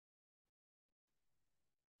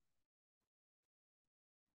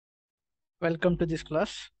Welcome to this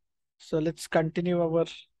class. So let's continue our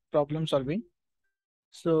problem solving.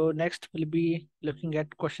 So next we'll be looking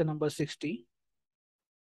at question number 60.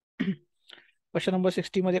 Question number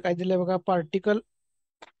 60 मध्ये काय दिलंय बघा, particle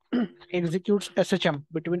executes SHM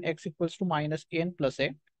between x equals to minus a and plus a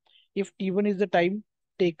if t1 is the time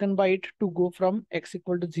taken by it to go from x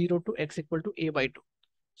equal to 0 to x equal to a by 2.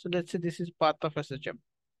 So let's say this is path of SHM.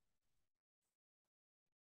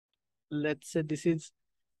 Let's say this is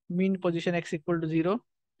mean position x equal to 0.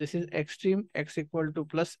 This is extreme x equal to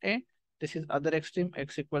plus a. This is other extreme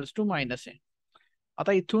x equals to minus a.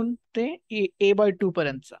 आता इथून ते a by 2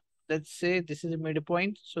 पर्यंतचा. Let's say this is a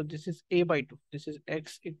midpoint. So this is a by 2. This is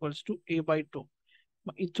x equals to a by 2.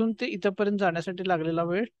 मग इथून ते इथपर्यंत जाण्यासाठी लागलेला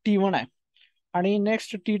वेळ t1 आहे. आणि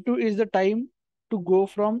next t2 is the time to go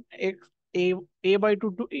from a by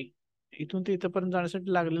 2 to a. इथून ते इथपर्यंत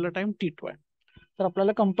जाण्यासाठी लागलेला टाइम t2 आहे. तर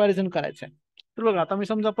आपल्याला कंपॅरिझन करायचं आहे. तर बघा आता मी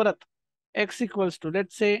समजा परत x equals to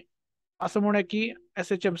let's say असं म्हणूया की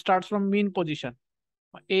SHM start from mean position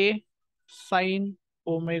a sine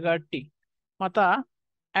omega T. आता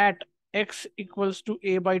at x equals to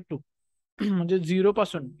a bye 2 म्हणजे 0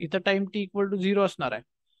 पासून इथं टाइम t इक्वल टू 0 असणार आहे.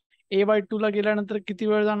 a बाय 2 ला गेल्यानंतर किती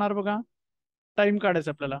वेळ जाणार बघा, टाइम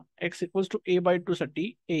काढायचा आपल्याला. x equals to a bye 2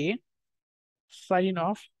 साठी a sign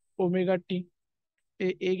of omega T,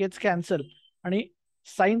 A gets cancel आणि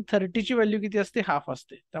साइन 30 ची व्हॅल्यू किती असते, हाफ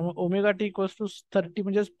असते. त्यामुळे ओमेगा टी इक्वल्स टू 30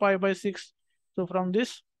 म्हणजे पाय बाय 6. सो फ्रॉम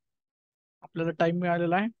दिस आपल्याला टाइम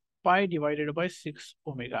मिळालेला आहे पाय डिवायडेड बाय 6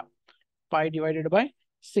 ओमेगा. पाय डिवायडेड बाय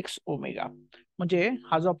 6 ओमेगा म्हणजे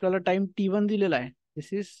हा जो आपल्याला टाइम t1 दिलेला आहे,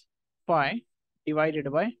 दिस इज पाय divided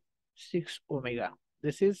by 6 omega.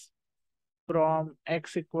 This is from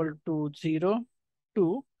x equal to 0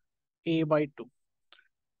 to a bye 2.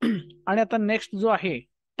 आणि आता नेक्स्ट जो आहे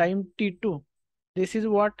time t2, this is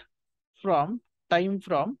what from time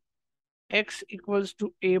from x equals to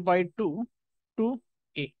a bye 2 to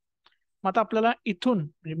a. मग आता आपल्याला इथून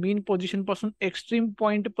मीन पोझिशन पासून एक्स्ट्रीम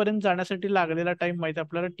पॉइंट पर्यंत जाण्यासाठी लागलेला टाइम माहिती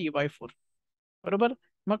आपल्याला t/4 बरोबर.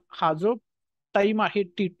 मग हा जो टाइम आहे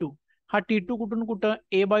t2, हा t2 कुठून कुठं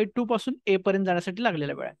a बाय 2 पासून a पर्यंत जाण्यासाठी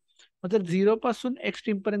लागलेला वेळ आहे. मग जर 0 पासून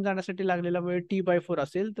एक्स्ट्रीम पर्यंत जाण्यासाठी लागलेला वेळ t/4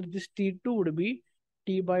 असेल तर दिस t2 would be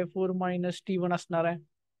t/4 minus t1 असणार आहे.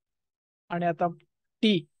 आणि आता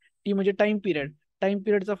टी म्हणजे टाइम पिरियड. टाइम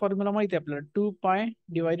पिरियडचा फॉर्म्युला माहिती आहे आपल्याला, 2 पाय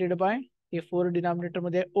डिवायडेड बाय हे 4 डिनॉमिनेटर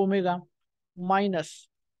मध्ये omega minus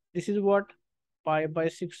this is what pi by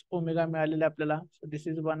 6 omega मिळालेला आपल्याला. So this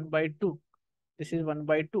is 1/2. This is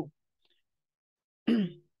 1/2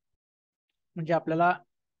 म्हणजे आपल्याला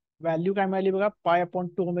व्हॅल्यू काय मिळाली बघा, pi upon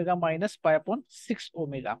 2 omega minus pi upon 6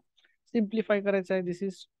 omega. Simplify करायचं आहे. दिस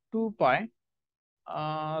इज 2 पाय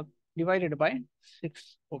divided by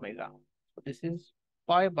 6 omega. So this is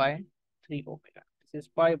pi by 3 omega. This is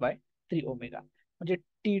pi by 3 omega. म्हणजे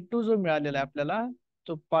t2 जो मिळालेला आहे आपल्याला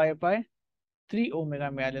तो pi by 3 ओमेगा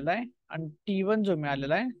मिळालेला आहे. आणि t1 जो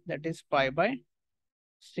मिळालेला आहे that is pi by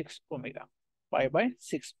 6 omega. pi by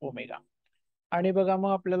 6 omega. आणि बघा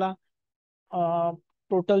मग आपल्याला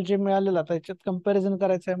टोटल जे मिळालेलं आता याच्यात कंपॅरिझन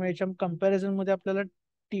करायचं आहे. मग याच्या कंपॅरिझन मध्ये आपल्याला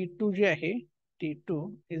t2 जे आहे, t2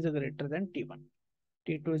 is greater than t1.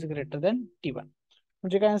 t2 is greater than t1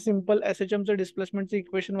 म्हणजे काय, सिंपल SHM चं डिस्प्लेसमेंटचं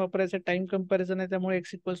इक्वेशन वापरायचं, टाइम कंपॅरिझन आहे त्यामुळे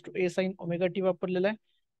x equals to a sine omega T वापरलेला आहे.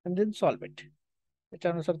 आणि देन सॉल्व इट.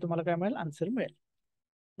 त्याच्यानुसार तुम्हाला काय मिळेल, आन्सर मिळेल.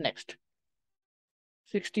 Next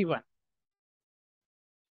 61.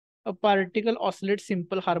 A particle oscillates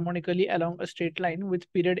simple harmonically along a straight line with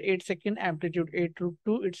period 8 second, amplitude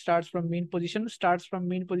 8√2. It starts from mean position. Starts from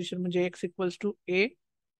mean position म्हणजे x equals to a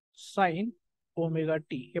sin omega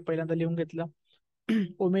T. हे पहिल्यांदा लिहून घेतलं.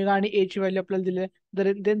 Omega आणि ए ची value आपल्याला दिली आहे.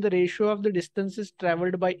 Then the ratio of the distances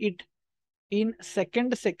travelled bye it in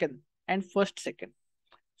second second and first second.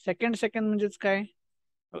 Second second म्हणजेच काय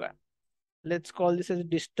बघा, let's call this age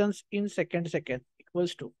distance in second second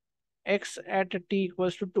equals to x at T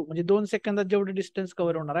equals to 2 म्हणजे 2 सेकंदात जेवढे distance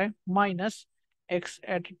cover होणार आहे minus x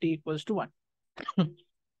at T equals to 1.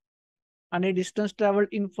 आणि distance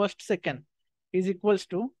travelled in first second is equals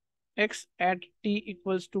to x at T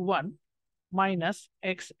equals to 1 minus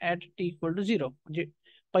x at T equal to 0. म्हणजे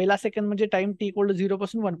पहिला second म्हणजे time T equal to 0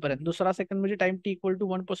 पासून 1 पर्यंत, दुसरा second म्हणजे time T equal to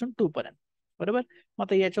 1 पासून 2 पर्यंत. बरोबर. मग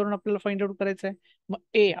आता याच्यावरून आपल्याला फाइंड आउट करायचं आहे. मग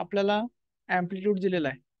ए आपल्याला अँप्लिट्यूड दिलेला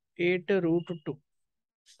आहे 8√2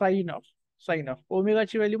 साइन ऑफ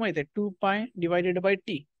ओमेगाची व्हॅल्यू माहिती आहे 2 पाय divided by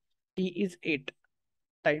T. T is 8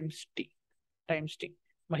 times T.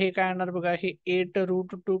 मग हे काय येणार बघा, हे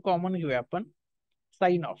 8√2 कॉमन घेऊया आपण.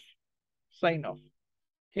 साइन ऑफ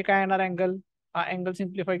हे काय येणार अँगल, हा अँगल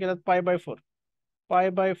सिम्प्लिफाय केला pi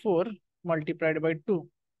by 4 multiplied by 2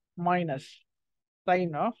 minus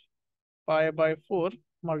sign of π/4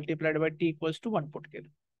 multiplied by t equals to 1 put केलं.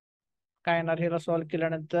 काय येणार ह्याला सॉल्व्ह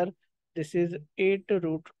केल्यानंतर दिस is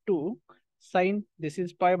 8√2 sign this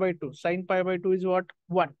is π/2 sign π/2 is what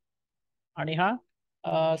 1 आणि हा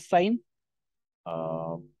sign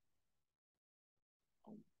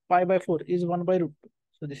π/4 is 1/√2.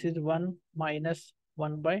 So this is 1 minus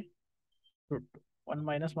 1/√2. 1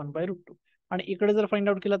 minus 1/√2. आणि इकडे जर फाइंड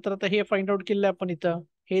आउट केला तर आता हे फाइंड आउट केलं आपण इथं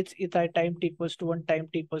हेच इथं आहे time t equals to 1 time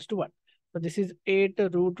t equals to 1. So this is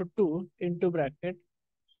 8√2 into bracket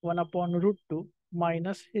 1/√2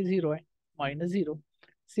 minus हे 0 आहे minus 0.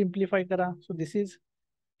 सिम्प्लिफाय करा. So this is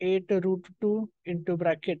 8√2 into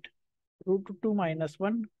bracket √2 minus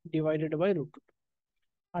 1 divided by √2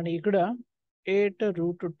 आणि इकडं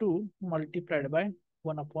 8√2 मल्टिप्लाइड बाय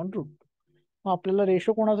 1/√2. मग आपल्याला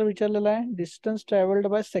रेशो कोणाचा विचारलेला आहे distance travelled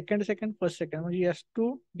by second first second म्हणजे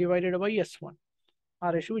S2 डिवायडेड बाय S1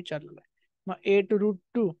 हा रेशो विचारलेला आहे. मग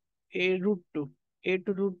 8√2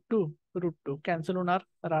 कॅन्सल होणार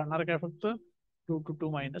राहणार काय फक्त √2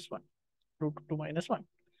 मायनस 1 √2 मायनस 1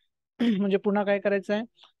 म्हणजे पुन्हा काय करायचं आहे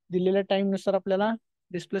दिलेल्या टाइम नुसार आपल्याला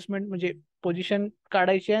डिस्प्लेसमेंट म्हणजे पोझिशन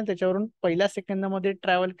काढायची आहे त्याच्यावरून पहिल्या सेकंदामध्ये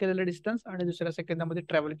ट्रॅव्हल केलेलं डिस्टन्स आणि दुसऱ्या सेकंदामध्ये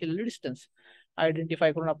ट्रॅव्हल केलेलं डिस्टन्स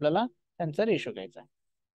आयडेंटिफाय करून आपल्याला त्यांचा रेशो घ्यायचा आहे.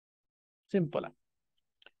 सिंपल आहे.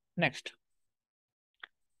 Next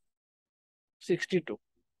 62.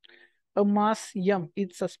 A mass m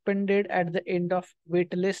is suspended at the end of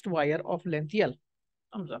weightless wire of length L.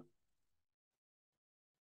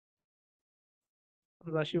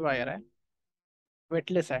 समजा अशी वायर आहे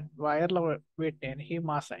वेटलेस आहे वायरला वेट नाही आणि ही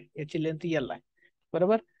मास आहे याची लेंथ एल आहे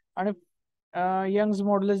बरोबर. आणि यंग्स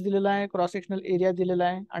मॉड्युलस दिलेला आहे क्रॉस सेक्शनल एरिया दिलेला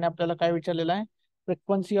आहे आणि आपल्याला काय विचारलेलं आहे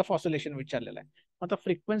फ्रिक्वेन्सी ऑफ ऑसिलेशन विचारलेला आहे. आता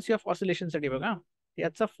फ्रिक्वेन्सी ऑफ ऑसिलेशन साठी बघा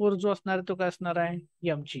याचा फोर्स जो असणार आहे तो काय असणार आहे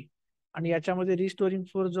एम ची आणि याच्यामध्ये रिस्टोरिंग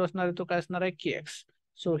फोर्स जो असणार आहे तो काय असणार आहे KX.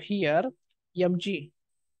 So here M G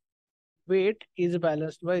weight is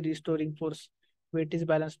balanced bye restoring force weight is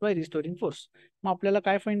balanced bye restoring force. मग आपल्याला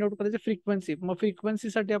काय फाइंड आउट करायचं फ्रिक्वेन्सी. मग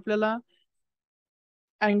फ्रिक्वेन्सीसाठी आपल्याला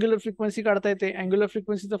अँग्युलर फ्रिक्वेन्सी काढता येते. अँग्युलर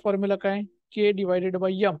फ्रिक्वेन्सीचा फॉर्म्युला काय K divided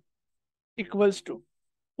by M equals to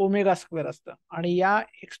omega square असतं आणि या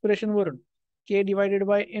एक्सप्रेशन वरून K डिवायडेड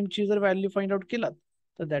बाय M ची जर व्हॅल्यू फाइंड आउट केलात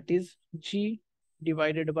तर that is G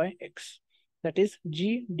divided by X that is G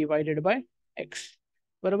divided by X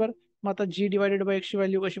बरोबर. मग आता G डिवायडेड बाय X ची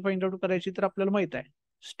व्हॅल्यू कशी फाइंड आउट करायची तर आपल्याला माहित आहे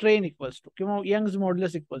स्ट्रेन इक्वल्स टू किंवा Young's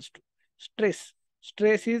modulus equals to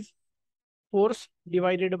stress is force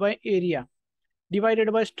divided by area divided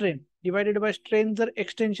by strain जर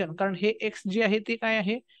एक्सटेन्शन कारण हे एक्स जे आहे ते काय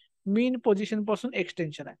आहे मीन पोझिशन पासून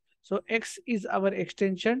एक्सटेन्शन आहे. So x is our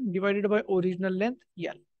extension divided by original length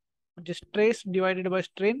L म्हणजे stress divided by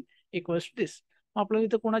strain equals to दिस. आपल्याला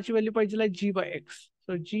इथं कोणाची व्हॅल्यू पाहिजे G/X.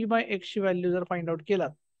 सो G/X ची व्हॅल्यू जर फाइंड आउट केला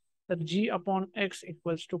तर G/X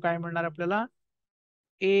इक्वल्स टू काय मिळणार आपल्याला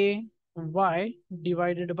AY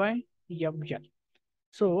divided by ML.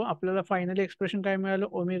 So आपल्याला फायनली एक्सप्रेशन काय मिळालं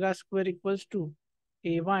omega square equals to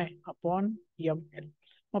AY upon ML.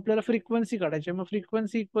 आपल्याला फ्रिक्वेन्सी काढायची मग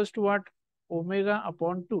frequency equals to what omega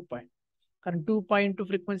upon 2π कारण 2π इंटू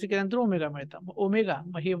फ्रिक्वेन्सी केल्यानंतर ओमेगा मिळतं. मग ओमेगा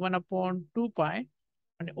मग हे 1/2π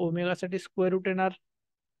आणि ओमेगा साठी स्क्वेअर रूट येणार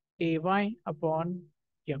AY upon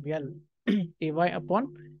ML AY upon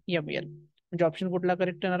ML म्हणजे ऑप्शन कुठला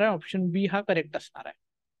करेक्ट येणार आहे ऑप्शन बी हा करेक्ट असणार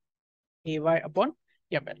आहे AY अपॉन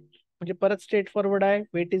ML. म्हणजे परत स्ट्रेट फॉरवर्ड आहे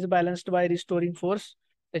weight is balanced bye restoring force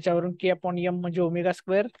त्याच्यावरून K/M म्हणजे ओमेगा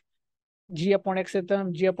स्क्वेअर G/X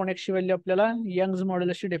येतं G/X ची व्हॅल्यू आपल्याला यंग्स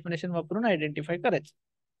मॉड्युलसची डेफिनेशन वापरून आयडेंटिफाय करायचं.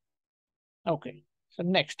 ओके सो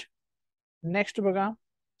नेक्स्ट बघा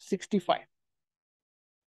 65.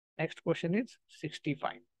 नेक्स्ट क्वेश्चन इज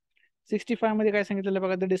 65 मध्ये काय सांगितलेलं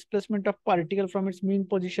बघा the displacement of particle from its mean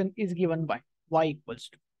position is given by y equals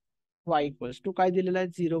to काय दिलेलं आहे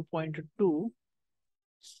 0.2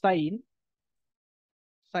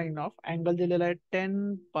 साइन ऑफ अँगल दिलेला आहे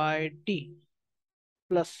 10πt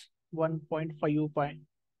plus 1.5π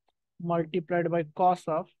multiplied by cos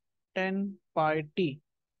of 10πt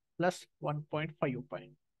plus 1.5π.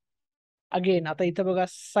 Again आता इथं बघा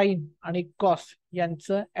साइन आणि कॉस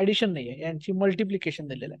यांचं ऍडिशन नाही आहे यांची मल्टिप्लिकेशन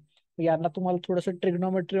दिलेलं आहे. यांना तुम्हाला थोडंसं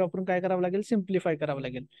ट्रिग्नोमेट्री वापरून काय करावं लागेल सिम्प्लिफाय करावं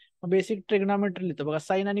लागेल. बेसिक ट्रिग्नोमेट्री लिहितो बघा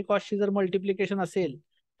साइन आणि कॉसची जर मल्टिप्लिकेशन असेल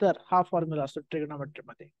तर हा फॉर्म्युला असतो ट्रिग्नोमेट्री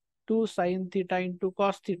मध्ये 2 sin θ into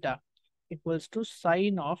cos θ equals to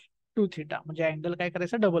sign of 2 θ म्हणजे अँगल काय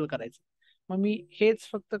करायचं डबल करायचं. मग मी हेच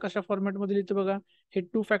फक्त कशा फॉर्मॅटमध्ये लिहितो बघा हे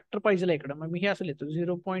 2 फॅक्टर पाहिजे इकडं मग मी हे असं लिहितो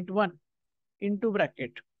 0.1 into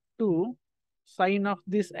bracket 2 sign of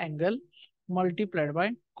this angle multiplied by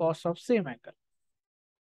cos of same angle.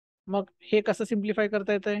 मग हे कसं सिम्प्लिफाय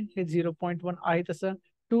करता येतंय हे 0.1 आहे तसं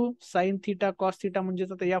to sine theta cos theta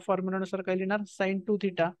म्हणजेच आता या फॉर्म्युलानुसार काय लिहिणार साइन 2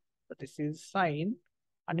 थिटा, तर दिस इज साइन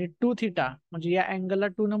आणि 2 थिटा म्हणजे या अँगलला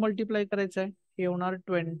 2 न मल्टिप्लाय करायचं आहे, हे होणार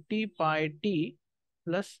 20 पाय टी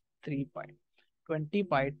प्लस 3 पाय, 20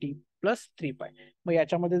 पाय टी प्लस 3 पाय. मग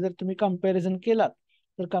याच्यामध्ये जर तुम्ही कम्पॅरिझन केलात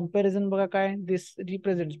तर कम्पॅरिझन बघा काय दिस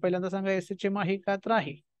रिप्रेझेंट, पहिल्यांदा सांगा SHM आहे का, तर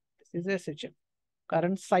आहे, दिस इज SHM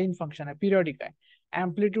कारण साइन फंक्शन आहे, पिरियॉडिक आहे.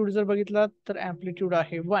 अँप्लिट्यूड जर बघितला तर अँप्लिट्यूड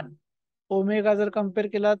आहे 1. ओमेगा जर कम्पेअर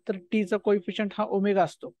केला तर टी चा कोइफिशियंट हा ओमेगा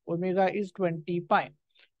असतो, ओमेगा इज 20 पाय.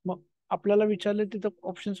 मग आपल्याला विचारलं तिथं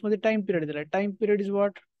ऑप्शन्स मध्ये टाइम पिरियड दिलाय, टाइम पिरियड इज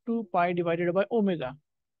व्हॉट 2 पाय डिवायडेड बाय ओमेगा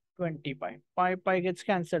 20 पाय, पाय पाय गेट्स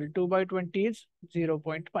कॅन्सल, 2/20 इज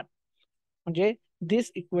 0.1. म्हणजे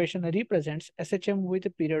दिस equation represents SHM with a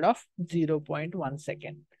period of 0.1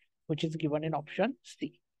 second which is given in option C.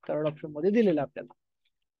 Third option मध्ये दिलेलं आपल्याला.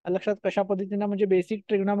 लक्षात कशा पद्धतीने म्हणजे बेसिक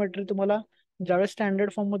ट्रिग्नोमेट्री तुम्हाला ज्यावेळेस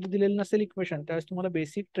स्टँडर्ड फॉर्म मध्ये दिलेलं नसेल इक्वेशन त्यावेळेस तुम्हाला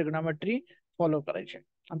बेसिक ट्रिग्नोमेट्री फॉलो करायचे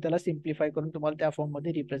आणि त्याला सिम्प्लिफाय करून तुम्हाला त्या फॉर्म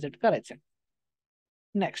मध्ये रिप्रेझेंट करायचे.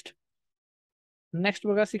 नेक्स्ट नेक्स्ट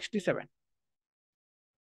बघा 67.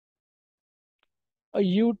 A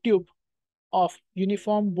U-tube of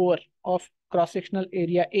uniform bore of cross-sectional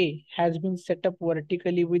area A has been set up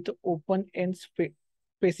vertically with open ends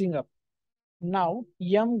facing up. Now,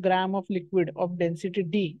 m gram of liquid of density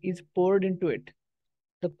D is poured into it.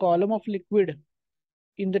 The column of liquid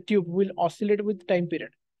in the tube will oscillate with time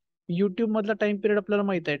period. YouTube मधला time period आपल्याला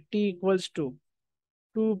माहित आहे T equals to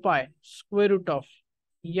 2 pi square root of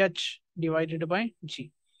H divided by G,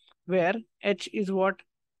 where H is what?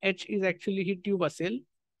 H is actually he tube असेल,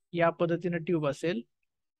 या पद्धतीने tube असेल,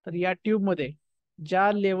 तर या ट्यूब मध्ये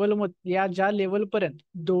ज्या लेवल पर्यंत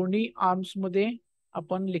दोन्ही आर्म्स मध्ये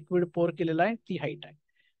आपण लिक्विड पोर केलेला आहे ती हाईट आहे.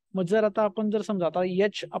 मग जर आता आपण जर समजा आता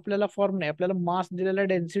H आपल्याला फॉर्म नाही, आपल्याला मास दिलेला आहे,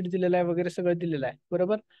 डेन्सिटी दिलेला आहे, वगैरे सगळं दिलेलं आहे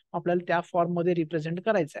बरोबर, आपल्याला त्या फॉर्म मध्ये रिप्रेझेंट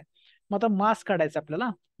करायचं आहे. मग आता मास काढायचं आपल्याला,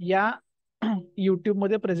 या युट्यूब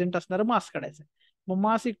मध्ये प्रेझेंट असणारं मास काढायचं. मग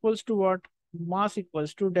मास equals to what, mass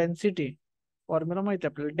equals to density, formula माहिती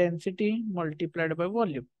आहे आपल्याला, density multiplied by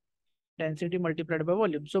volume, density multiplied by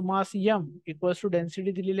volume. So mass m equals to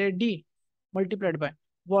density दिलेली आहे D मल्टिप्लाइड बाय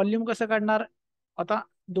व्हॉल्यूम. कसं काढणार, आता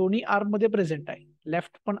दोन्ही आर्म मध्ये प्रेझेंट आहे,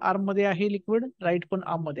 लेफ्ट पण आर्म मध्ये आहे लिक्विड, राईट पण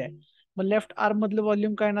आर्म मध्ये आहे. मग लेफ्ट आर्म मधलं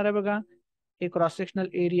व्हॉल्यूम काय येणार आहे बघा, हे cross sectional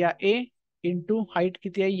area A into height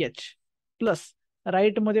किती आहे H, प्लस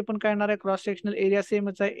राईट मध्ये पण काय येणार आहे, क्रॉस सेक्शनल एरिया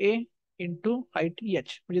सेमच आहे A इंटू हाईट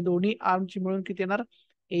H, म्हणजे दोन्ही आर्मची मिळून किती येणार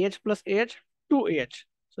AH plus AH 2AH.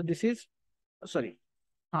 So this is sorry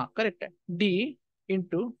हा करेक्ट आहे D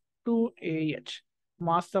इंटू 2AH.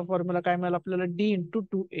 मासचा फॉर्म्युला काय मिळाला आपल्याला D इंटू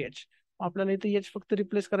 2AH. आपल्याला इथे H फक्त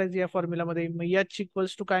रिप्लेस करायचं या फॉर्म्युलामध्ये. मग H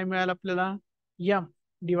इक्वल्स टू काय मिळालं आपल्याला, m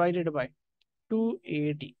divided by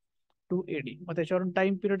 2AD, 2AD. मग त्याच्यावरून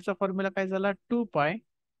टाइम पिरियडचा फॉर्म्युला काय झाला, 2 pi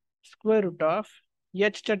square route of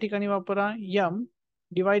H च्या ठिकाणी वापरा m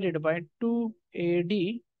डिवायडेड बाय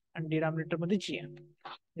 2AD आणि डिनॉमिनेटर मध्ये GM.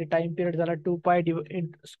 टाइम पिरियड झाला 2 पाय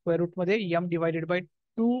स्क्वेअर रूट मध्ये m divided by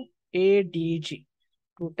 2ADG,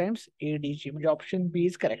 2 times ADG, म्हणजे ऑप्शन बी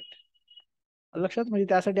इज करेक्ट. लक्षात, म्हणजे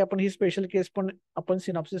त्यासाठी आपण ही स्पेशल केस पण आपण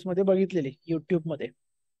सिनॉप्सिस मध्ये बघितलेली युट्यूब मध्ये,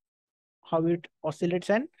 how it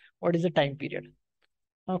oscillates and what is the time period.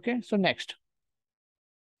 Okay, so next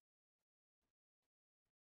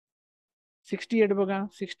 68 बघा.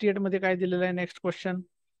 68 मध्ये काय दिलेलं आहे, next question.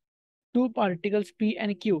 Two particles P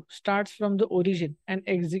and Q starts from the origin and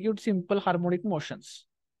execute simple harmonic motions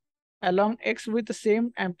along X with the same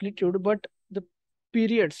amplitude but the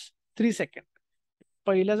periods 3 seconds.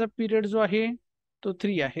 पहिल्याचा period जो आहे तो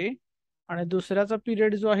 3 आहे आणि दुसऱ्याचा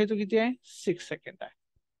पिरियड जो आहे तो किती आहे 6 सेकंड आहे.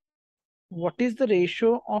 What is the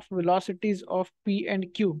ratio of वेलॉसिटीज of P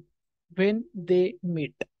and Q when they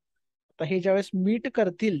meet. आता हे ज्यावेळेस मीट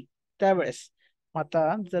करतील त्यावेळेस,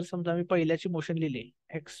 आता जर समजा मी पहिल्याची मोशन लिहिली,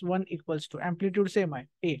 x1 equals to amplitude same आहे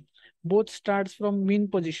A, both start from mean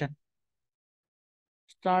position,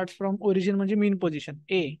 start from origin म्हणजे मीन position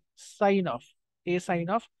A sign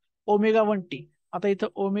of omega 1t. आता इथं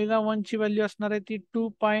ओमेगा 1 ची व्हॅल्यू असणार आहे ती 2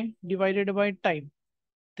 पाय डिवायडेड बाय टाइम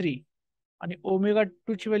 3 आणि ओमेगा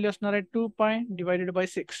 2 ची व्हॅल्यू असणार आहे 2 पाय divided by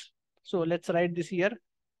 6. So let's right this here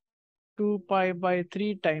 2 pi by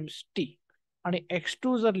 3 times t. आणि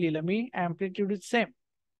x2 जर लिहिलं मी, amplitude is same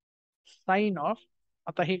sign of,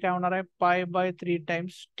 आता हे काय होणार आहे pi by 3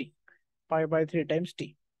 times T, pi by 3 times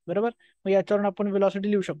T बरोबर. मग याच्यावरून आपण वेलॉसिटी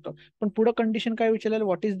लिहू शकतो. पण पुढे कंडिशन काय विचारलेलं,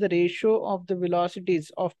 what is the ratio of the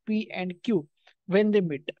वेलॉसिटीज of P and Q when they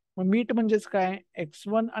meet. मग मीट म्हणजेच काय,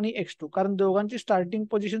 x1 आणि x2, कारण दोघांची स्टार्टिंग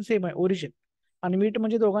पोझिशन सेम आहे ओरिजिन, आणि मीट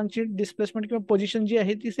म्हणजे दोघांची डिस्प्लेसमेंट किंवा पोझिशन जी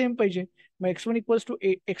आहे ती सेम पाहिजे. मग x1 इक्वल्स टू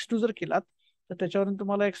x2 जर केलात तर त्याच्यावरून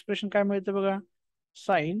तुम्हाला एक्सप्रेशन काय मिळतं बघा,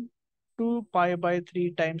 sign 2π/3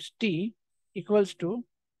 times T equals to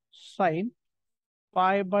sign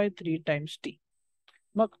π/3 times T.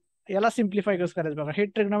 मग याला सिम्प्लिफाय कसं करायचं बघा. हे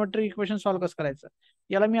ट्रिग्नोमेट्रिक इक्वेशन सॉल्व्ह कसं करायचं,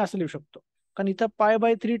 याला मी असं लिहू शकतो. कारण इथं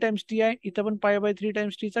π/3 टाइम्स टी आहे, इथं पण π/3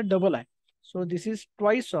 टाइम्स टी चा डबल आहे. So this is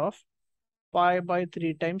twice of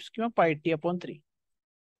π/3 times किंवा πt/3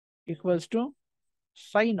 equals to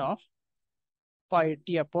sign of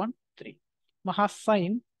πt/3. मग हा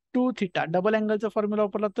साइन 2θ डबल अँगलचा फॉर्म्युला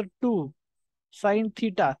वापरला तर 2 साइन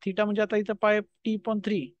थीटा, थीटा म्हणजे आता इथं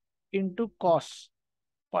πt/3 into cos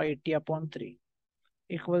πt/3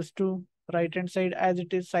 equals to right hand side as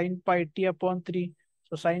it is sin πt/3.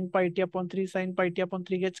 So sin πt/3 sin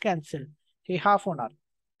πt/3 gets cancelled. हे half होणार,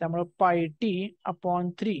 त्यामुळे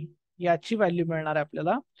πt/3 याची व्हॅल्यू मिळणार आहे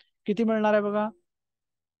आपल्याला. किती मिळणार आहे बघा,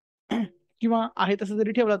 किंवा आहे तसं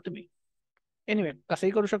जरी ठेवलात तुम्ही, एनिवे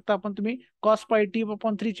कसंही करू शकता आपण तुम्ही. cos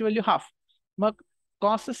πt/3 ची व्हॅल्यू हाफ, मग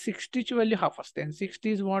cos 60 ची व्हॅल्यू हाफ असते. 60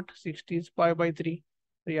 इज व्हॉट, 60 इज π/3.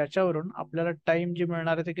 तर याच्यावरून आपल्याला टाइम जे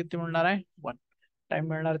मिळणार आहे ते किती मिळणार आहे, 1. टाइम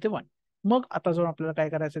मिळणार ते 1. मग आता जाऊन आपल्याला काय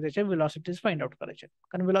करायचं, त्याच्या व्हेलॉसिटीज फाइंड आउट करायचे,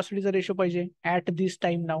 कारण व्हेलॉसिटीचा रेशो पाहिजे ऍट दिस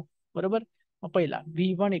टाइम नाव, बरोबर. मग पहिला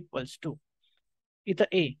v1 इक्वल्स टू, इथं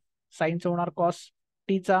ए साईनचा होणार कॉस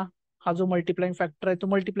टीचा, हा जो मल्टिप्लाइंग फॅक्टर आहे तो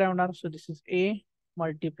मल्टिप्लाय होणार. So this is a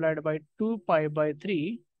multiplied by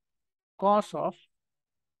 2π/3 cos of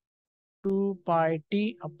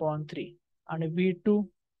 2πt/3. आणि v2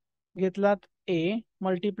 घेतलात ए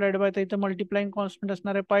मल्टिप्लाइड बाय, इथं मल्टिप्लाइंग कॉन्स्टंट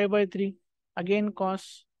असणार आहे π/3, अगेन कॉस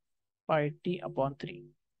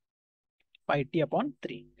πt/3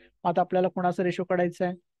 πt/3. आता आपल्याला कोणाचा रेशो काढायचा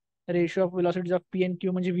आहे, ratio of velocities of P N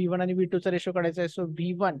Q म्हणजे v1 आणि v2 चा रेशो काढायचा आहे. सो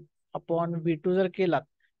v1/v2 जर केलात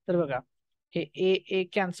तर बघा हे ए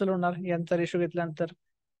कॅन्सल होणार, यांचा रेशो घेतल्यानंतर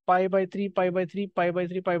π/3 π/3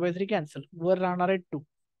 π/3 π/3 कॅन्सल, वर राहणार आहे 2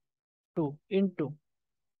 2 इंटू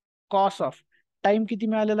कॉस ऑफ टाइम किती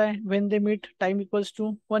मिळालेला आहे, when they meet time equals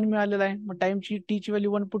to 1 मिळालेला आहे. मग टाइमची टी ची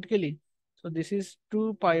व्हॅल्यू 1 पुट केली. So this is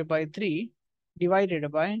 2π/3 divided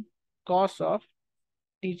by cos of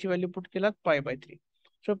T ची व्हॅल्यू पुट केलात π/3.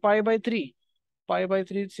 So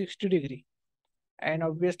π/3 60 degree, and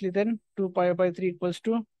obviously then 2π/3 equals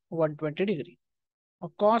to 120 degree. मग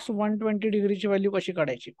कॉस 120 डिग्रीची व्हॅल्यू कशी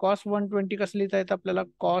काढायची, कॉस 120 कसं लिहिता येतं आपल्याला,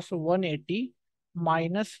 कॉस 180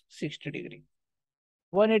 मायनस 60 डिग्री.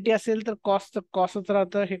 180 असेल तर कॉसच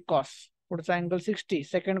राहतं, हे कॉस पुढचा अँगल 60,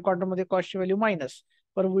 सेकंड क्वार्टर मध्ये कॉसची value minus.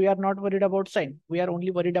 Per we R not worried about sign, we R only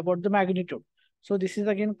worried about the magnitude. So this is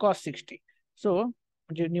again cos 60. So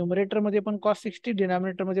म्हणजे न्यूमरेटर मध्ये पण कॉस 60,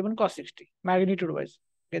 डिनॉमिनेटर मध्ये पण cos 60, magnitude wise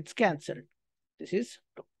gates cancelled. This is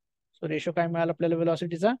 2. So ratio काय मिळाला आपल्याला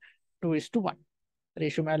व्हेलॉसिटीचा, 2:1.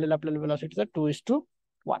 Ratio मिळालेला आपल्याला व्हेलॉसिटीचा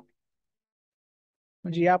 2:1.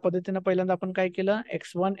 म्हणजे या पद्धतीने पहिल्यांदा आपण काय केलं,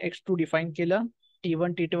 x1 x2 डिफाईन केलं,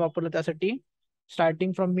 t1 t2 वापरलं. त्यासाठी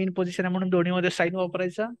स्टार्टिंग फ्रॉम मीन पोझिशन आहे म्हणून दोन्हीमध्ये साइन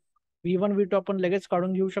वापरायचा. v1 v2 आपण लगेच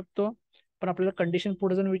काढून घेऊ शकतो, पण आपल्याला कंडिशन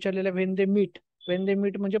पुढे जाऊन विचारलेलं आहे व्हेन दे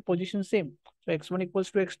मीट म्हणजे position same. So x1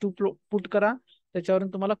 equals to x2 put करा, त्याच्यावरून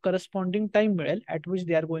तुम्हाला करस्पॉन्डिंग टाइम मिळेल at which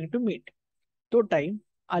they are going to meet. तो टाइम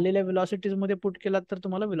आलेल्या व्हेलॉसिटीज मध्ये पुट केला तर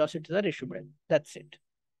तुम्हाला व्हेलॉसिटीचा रेशो मिळेल. That's it.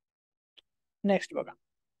 नेक्स्ट बघा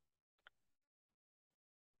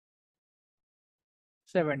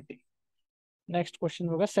 70. नेक्स्ट क्वेश्चन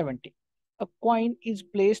बघा 70. A coin is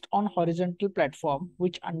placed on horizontal platform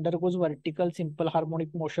which undergoes vertical simple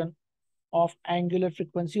harmonic motion of angular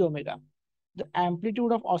frequency omega. The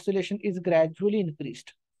amplitude of oscillation is gradually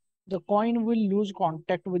increased. The coin will lose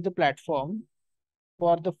contact with the platform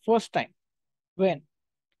for the first time when,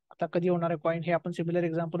 आता कधी होणार आहे coin, हे आपण similar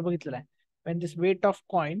example बघितलेलं आहे. when this weight of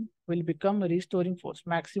coin will become restoring force,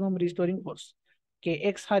 maximum restoring force.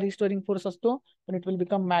 kx हा restoring force असतो, पण it will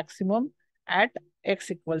become maximum at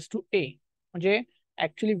x equals to a. म्हणजे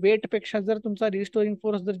ऍक्च्युली वेट पेक्षा जर तुमचा रिस्टोरिंग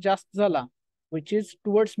फोर्स जर जास्त झाला, which is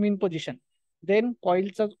towards mean position, then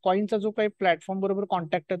कॉइनचा जो काही प्लॅटफॉर्म बरोबर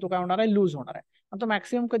कॉन्टॅक्ट आहे तो काय होणार आहे, लूज होणार आहे. आणि तो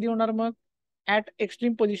मॅक्सिमम कधी होणार मग, at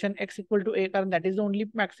extreme position x equal to a, कारण that is the only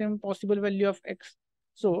maximum possible value of x.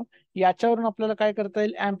 So याच्यावरून आपल्याला काय करता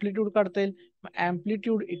येईल, अँप्लिट्यूड काढता येईल.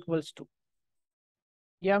 Amplitude equals to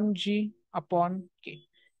mg/k.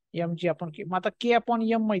 mg/k. मग आता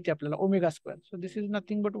k/m माहिती आपल्याला, omega square. So this is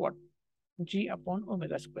nothing but what,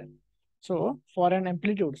 g/ओमेगा square. So for an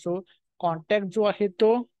amplitude, so contact जो आहे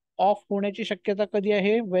तो ऑफ होण्याची शक्यता कधी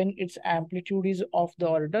आहे, Wien it's amplitude is of the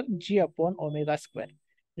order g/ओमेगा square.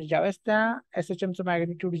 ज्यावेळेस त्या SHM चं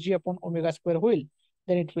मॅग्निट्यूड g/ओमेगा स्क्वेअर होईल,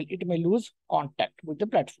 then it may lose contact with the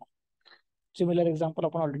platform. Similar example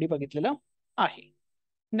आपण ऑलरेडी बघितलेलं आहे.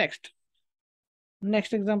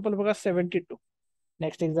 नेक्स्ट एक्झाम्पल बघा 72.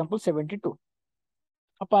 Next example 72.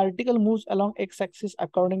 A particle moves along x-axis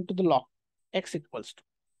according to the law. x equals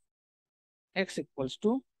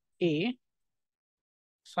to a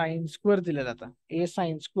sin square दिलेला आता a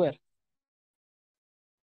sin square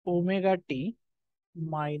omega t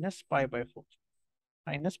minus pi by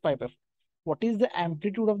 4 What is the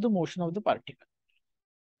amplitude of the motion of the particle?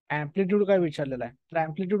 Amplitude काय विचारलेला आहे तर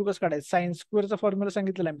amplitude कसं काढायचं sign स्क्वेअरचा formula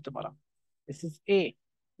सांगितलेला आहे मी तुम्हाला दिस इज a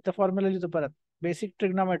इथं फॉर्म्युला लिहितो परत basic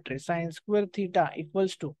trigonometry sine square theta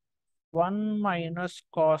equals to 1 minus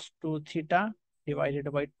cos 2 theta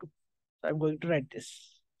divided by 2. So I'm going to write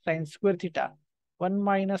this. Sin square theta 1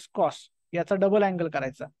 minus cos याचा डबल अँगल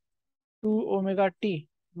करायचा 2 omega t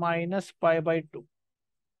minus pi by 2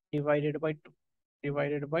 divided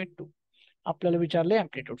by 2 आपल्याला विचारले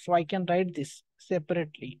amplitude. So I can write this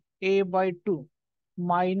separately. A by 2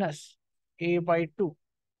 minus a by 2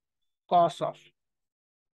 cos of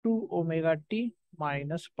 2 omega t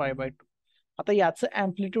minus pi by 2. आता याचं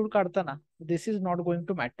amplitude काढताना this is not going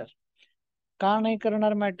to matter. का नाही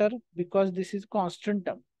करणार matter because this is constant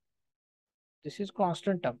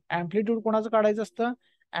term amplitude कोणाचं काढायचं असतं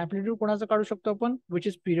amplitude कोणाचं काढू शकतो आपण which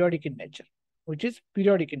is periodic in nature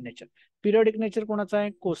periodic nature कोणाचा आहे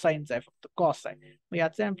कोसाइनचा आहे फक्त कॉस आहे मग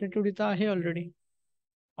याचं एम्प्लिट्यूड इथं आहे ऑलरेडी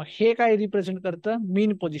हे काय रिप्रेझेंट करतं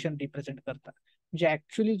मीन पोझिशन रिप्रेझेंट करतं म्हणजे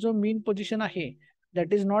ऍक्च्युअली जो मीन पोझिशन आहे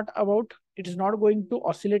that is not going to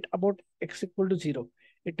oscillate about x equal to 0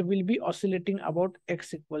 it will be oscillating about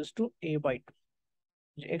x equals to a by 2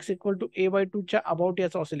 म्हणजे x equal to a by 2 च्या about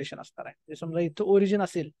याचं oscillation असणार आहे समजा इथं ओरिजिन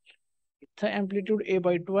असेल इथं एम्प्लिट्यूड a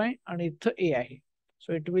by 2 आहे आणि इथं a आहे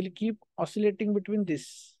so it will keep oscillating between this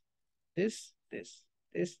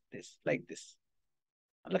like दिस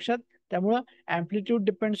लक्षात त्यामुळं amplitude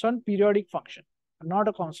depends on periodic function not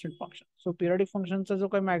a constant function so periodic फंक्शनचा जो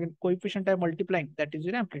काही कोइफिशियंट आहे multiplying that is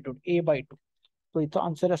your amplitude a by 2 तो इथं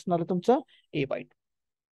आन्सर असणार आहे तुमचं a by 2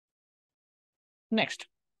 नेक्स्ट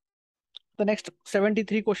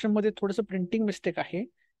 73 क्वेश्चन मध्ये थोडंसं प्रिंटिंग मिस्टेक आहे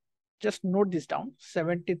जस्ट नोट दिस डाऊन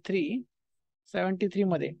 73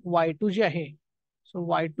 मध्ये y2 जी आहे so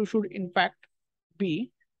y2 should in fact B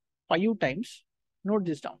 5 times note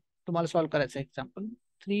this down तुम्हाला सॉल्व करायचं एक्झाम्पल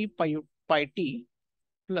 3 पाय T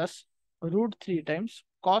plus route 3 times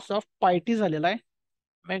cos of पाय टी झालेला आहे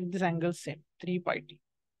मेक दिस अँगल सेम 3 पाय T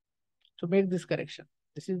so make this correction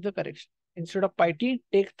this is the correction instead of पाय T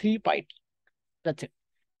take 3 पाय T that's it.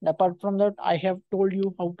 Apart from that, I have told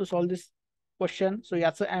you how to solve this question. So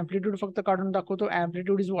याचं amplitude फक्त काढून दाखवतो.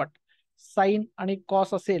 Amplitude is what? Sin आणि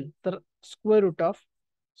cos असेल तर square root of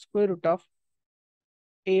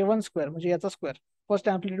a1 square म्हणजे याचा square first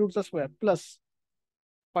एम्प्लिट्यूडचा square plus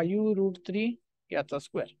 5 route 3 याचा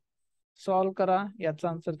स्क्वेअर सॉल्व करा याचा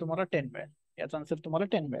आन्सर तुम्हाला 10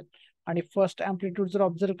 मिळेल आणि फर्स्ट एम्प्लिट्यूड जर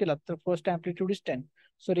ऑब्झर्व केला तर first amplitude is 10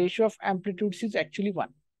 so ratio of एम्प्लिट्यूड्स is actually 1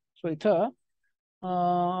 so इथं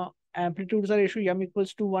एम्प्लिट्यूडचा रेशो m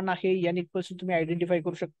इक्वल्स टू 1 आहे n इक्वल्स टू तुम्ही आयडेंटिफाय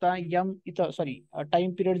करू शकता m इथं सॉरी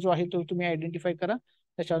टाइम पिरियड जो आहे तो तुम्ही आयडेंटिफाय करा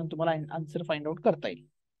त्याच्यावरून तुम्हाला आन्सर फाइंड आउट करता येईल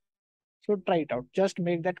so try it out just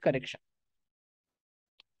make that correction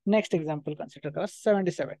next example consider करा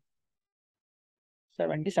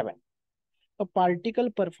 77 A particle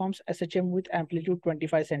performs SHM with amplitude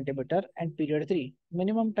 25 centimeter and period 3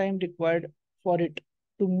 minimum time required for it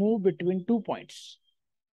to move between 2 points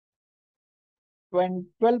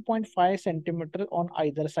 12.5 centimeter on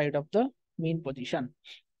either side of the mean position.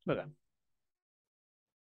 बघा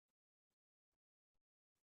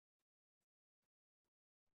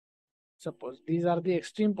suppose these are the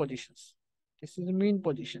extreme positions. This is the mean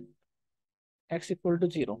position. X equal to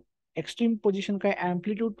 0. Extreme position का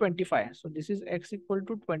amplitude 25. So this is x equal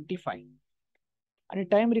to 25.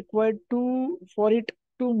 And time required for it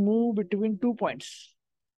to move between 2 points.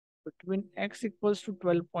 Between x equals to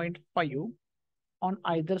 12.5 on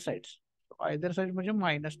either sides. So either side म्हणजे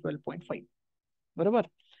 -12.5 बरोबर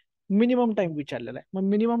minimum time विचारलेला आहे मग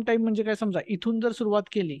minimum time म्हणजे काय समजा इथून जर सुरुवात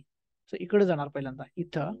केली तर इकडे जाणार पहिल्यांदा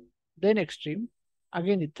इथं देन एक्स्ट्रीम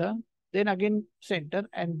अगेन इथं then again centre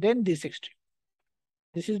and then this extreme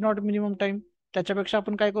this is not minimum time त्याच्यापेक्षा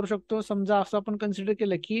आपण काय करू शकतो समजा असं आपण कन्सिडर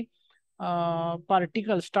केलं की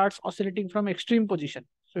particle starts oscillating from extreme position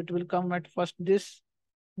so it will come at first this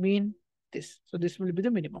mean this so this will be the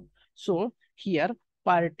minimum so here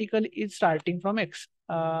particle is starting from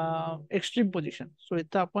extreme position so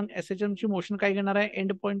इथं आपण SHM ची motion काय घेणार आहे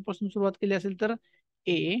end point पासून सुरुवात केली असेल तर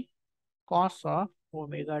a cos of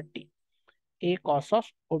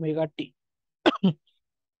omega T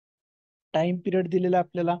time period दिलेला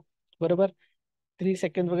आपल्याला बरोबर 3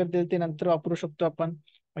 सेकंड वगैरे दिले ते नंतर वापरू शकतो आपण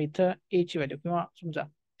इथं a ची व्हॅल्यू किंवा समजा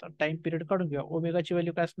टाइम पिरियड काढून घेऊया ओमेगाची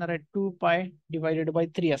व्हॅल्यू काय असणार आहे 2 पाय डिवायडेड बाय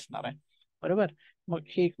 3 असणार आहे बरोबर. मग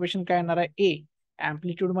हे इक्वेशन काय येणार आहे, ए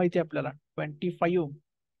अँप्लिट्यूड माहिती आहे आपल्याला 25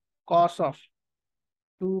 कॉस ऑफ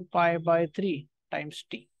 2π/3 टाइम्स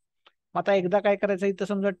टी. आता एकदा काय करायचं, इथं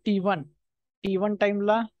समजा टी वन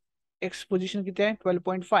टाइमला एक्स पोझिशन किती आहे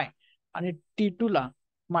 12.5 आणि T2 ला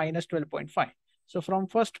 -12.5. So from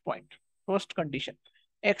first condition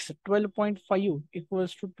x 12.5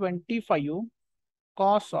 equals to 25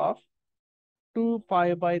 cos of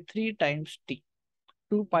 2π/3 times t.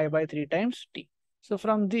 2π/3 times t. So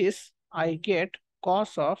from this I get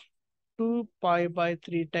cos of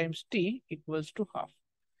 2π/3 times t equals to half.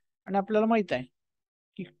 आणि आपल्याला माहित आहे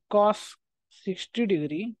की cos 60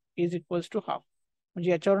 degree is equals to half. म्हणजे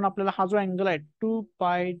याच्यावरून आपल्याला हा जो अँगल आहे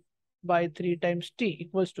 2π/3 टाइम्स टी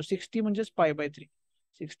इक्वल्स टू 60 म्हणजेच π/3.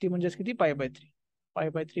 60 म्हणजेच किती π/3.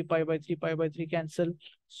 π/3 cancel.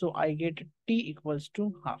 So I get t equals to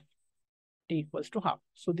half. t equals to half.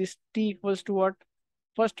 So this t equals to what?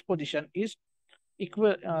 First position is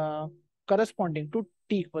equal corresponding to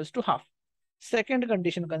t equals to half. Second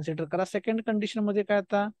condition consider करा. Second condition मध्ये काय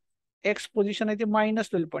आता x position आहे ते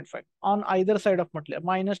 -12.5 on either side of म्हटलं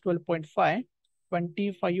 -12.5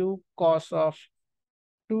 25 cos of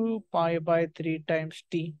 2π/3 times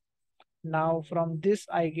t. Now from this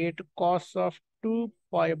I get cos of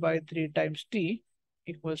 2π/3 times t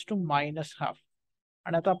equals to -half.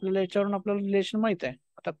 आणि आता आपल्याला याच्यावरून आपल्याला रिलेशन माहित आहे.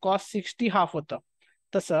 आता कॉस 60 हाफ होतं,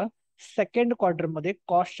 तसं सेकंड क्वार्टर मध्ये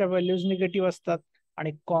कॉसच्या व्हॅल्यूज निगेटिव्ह असतात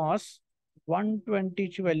आणि कॉस 120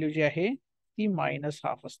 ची व्हॅल्यू जी आहे ती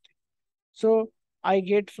 -half असते. So I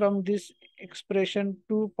get from this expression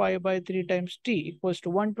 2π/3 times T equals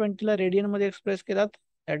to 120 ला रेडियन मध्ये एक्सप्रेस केलात,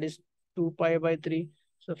 that is 2π/3.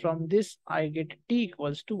 So from this I get T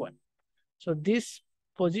equals to 1. So this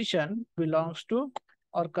position belongs to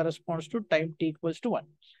और corresponds to time t equals to 1.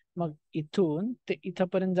 मग इथून ते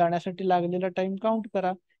इथपर्यंत जाण्यासाठी लागलेला टाइम काउंट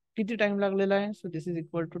करा, किती टाइम लागलेला आहे. So this is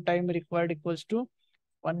equal to time required equals to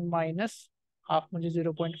 1 minus half म्हणजे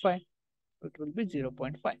 0.5. It will be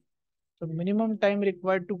 0.5. So minimum time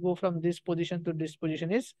required to go from this position to this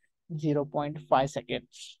position is 0.5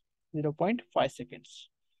 seconds. 0.5 seconds.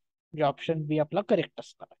 जे option बी आपला correct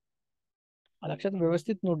असणार आहे. लक्षात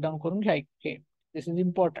व्यवस्थित note down करून घ्यायचे. दिस is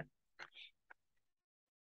important.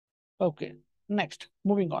 Okay, next,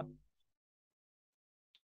 moving on.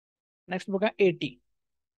 Next बघा 80.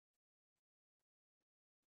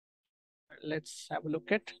 Let's have a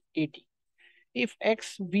look at 80. If x,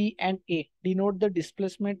 v, and a denote the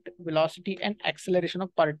displacement, velocity, and acceleration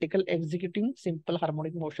of particle executing simple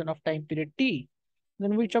harmonic motion of time period t,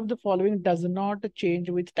 then which of the following does not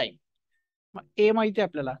change with time? A माहिती आहे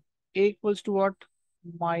आपल्याला. A equals to what?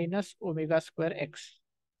 Minus omega square x.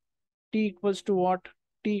 T equals to what?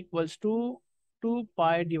 T equals to 2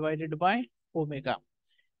 pi divided by omega.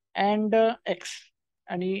 And x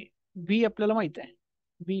आणि v आपल्याला माहित आहे.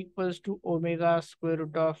 v equals to omega square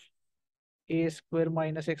root of a square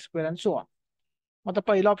minus x square and so on. आता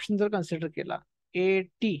पहिला option जर consider केला a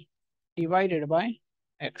t divided by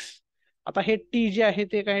x. आता हे t जे आहे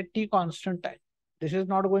ते काय, t कॉन्स्टंट आहे. दिस is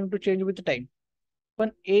not going to change with time. पण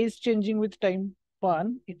a is changing with time.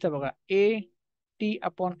 पण इथं बघा a t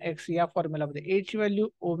अपॉन x या फॉर्म्युलामध्ये a ची value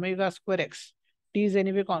omega square x, t is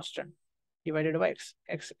anyway constant, divided by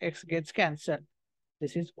x. x gets cancelled.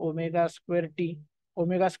 This is omega square t.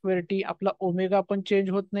 Omega square T आपला omega पण change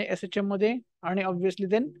होत नाही SHM मध्ये आणि ऑब्व्हियसली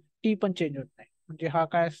देन टी पण change होत नाही, म्हणजे हा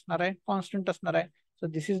काय असणार आहे, कॉन्स्टंट असणार आहे. So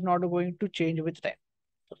this is not going to change with time.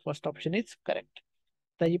 So first option is correct.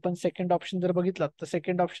 तरी पण सेकंड ऑप्शन जर बघितलं तर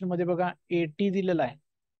सेकंड ऑप्शन मध्ये बघा AT दिलेला आहे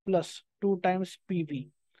plus 2 times PV.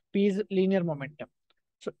 P is linear momentum.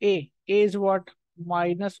 So A is what,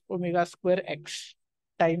 minus omega square x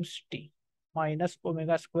times T, minus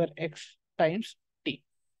omega square x times t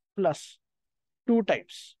plus 2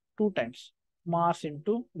 times mass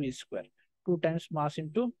into v square. 2 times mass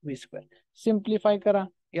into v square. सिंप्लिफाय करा.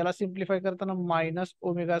 याला सिंप्लिफाय करताना minus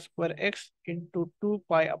omega square x into 2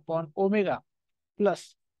 pi upon omega plus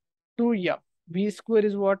 2m. v square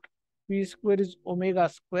is what? v square is omega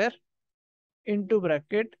square into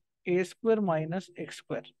bracket a square minus x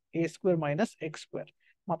square. a square minus x square.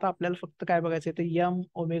 मग आता आपल्याला फक्त काय बघायचं आहे, M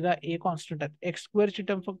omega A constant आहेत, x स्क्वेअरची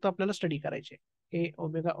term फक्त आपल्याला स्टडी करायची आहे. ए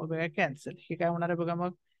ओमेगा ओमेगा कॅन्सल. हे काय होणार आहे बघा,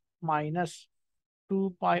 मग मायनस 2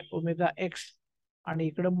 पाय ओमेगा एक्स आणि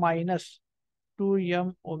इकडं minus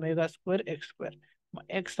 2m omega square x square. मग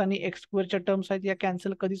एक्स आणि एक्स स्क्वेअरच्या टर्म्स आहेत या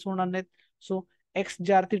कॅन्सल कधीच होणार नाहीत. सो एक्स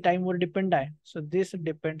ज्यावरती टाइमवर डिपेंड आहे, so this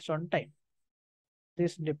depends on time.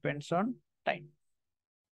 This depends on time.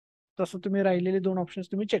 तसं तुम्ही राहिलेले दोन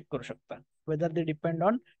ऑप्शन्स तुम्ही चेक करू शकता, whether they depend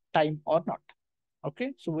on time or not. Okay,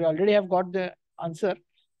 so we already have got the answer,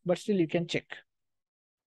 but still you can check.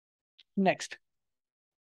 Next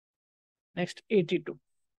 82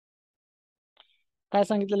 काय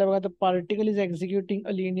सांगितलेलं बघा, the particle is executing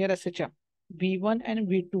a linear SHM v1 and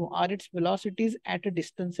v2 R it's वेलॉसिटीज at a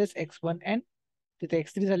distances x1 and तिथे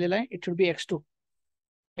x3 झालेला आहे, it should be x2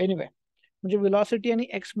 anyway. म्हणजे velocity आणि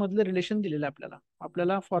x मधलं relation दिलेलं आहे आपल्याला.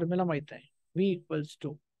 आपल्याला फॉर्म्युला माहित आहे, v equals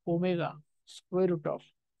to omega square route of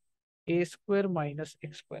a square minus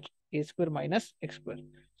x square, a square minus x square.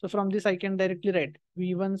 So from this I can directly write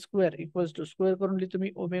v1 square equals to square करून लिहितो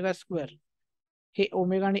मी omega square, हे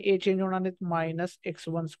omega आणि ए change होणार आहेत, minus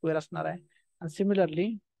x1 square असणार आहे. आणि similarly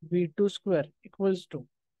v2 square equals to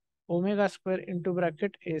omega square into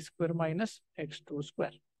bracket A square minus x2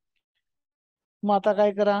 square. मग आता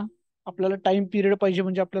काय करा, आपल्याला टाइम पिरियड पाहिजे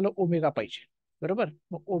म्हणजे आपल्याला ओमेगा पाहिजे, बरोबर.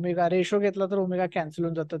 मग ओमेगा रेशो घेतला तर ओमेगा कॅन्सल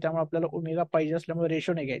होऊन जातं, त्यामुळे आपल्याला ओमेगा पाहिजे असल्यामुळे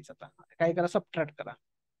रेशो नाही घ्यायचा. आता काय करा, सबट्रॅक्ट करा,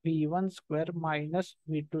 v1 square minus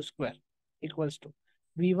v2 square equals to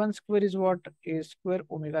v1 square is what, A square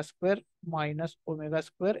omega square minus omega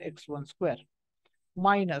square x1 square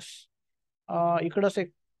minus इकडं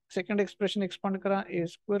सेकंड एक्सप्रेशन एक्सपांड करा, ए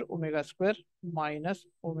square omega square minus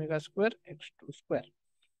omega square x2 square.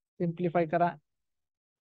 Simplify करा,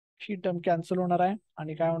 ही term cancel होणार आहे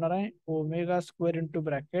आणि काय होणार आहे, omega square into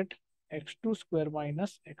bracket x2 square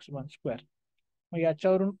minus x1 square. मग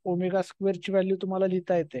याच्यावरून ओमेगा स्क्वेअरची व्हॅल्यू तुम्हाला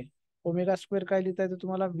लिहिता येते. ओमेगा स्क्वेअर काय लिहिता येते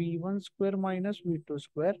तुम्हाला, v1 square minus v2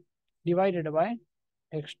 square divided by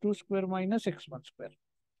x2 square minus x1 square.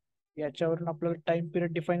 याच्यावरून आपल्याला टाइम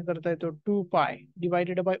पिरियड डिफाईन करता येतो 2 पाय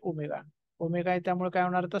डिवायडेड बाय ओमेगा. ओमेगा आहे त्यामुळे काय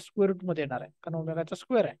होणार, तर स्क्वेअर रूट मध्ये येणार आहे कारण ओमेगाचा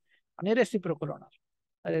स्क्वेअर आहे, आणि रेसिप्रोकल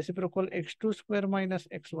होणार. Reciprocal x2 square minus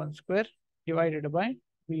x1 square divided by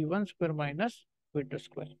v1 square minus v2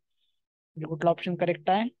 square. म्हणजे कुठला ऑप्शन करेक्ट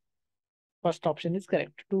आहे, फर्स्ट ऑप्शन इज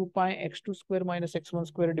करेक्ट. 2 पाय x2 square minus x1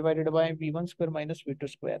 square divided by v1 square minus v2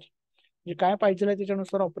 square. म्हणजे काय पाहिजे आहे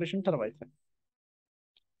त्याच्यानुसार operation ठरवायचं.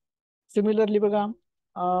 सिमिलरली बघा,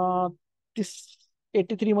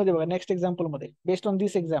 83 मध्ये बघा, नेक्स्ट एक्झाम्पल मध्ये based on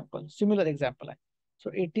this example similar example आहे. सो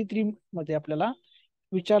 83 मध्ये आपल्याला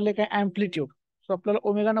विचारले काय, ऍम्प्लिट्यूड. सो आपल्याला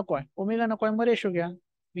ओमेगा नको आहे, ओमेगा नको आहे मग रेशो घ्या,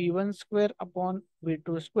 v1 square upon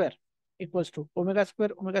v2 square equals to omega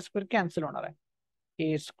square cancel होणार आहे,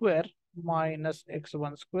 ए square minus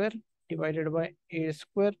x1 square divided by A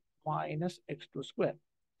square minus x2 square.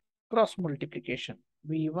 Cross multiplication,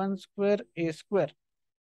 v1 square A square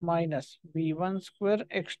minus v1 square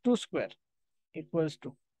x2 square equals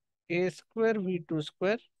to a square v2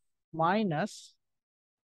 square minus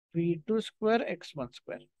v2 square x1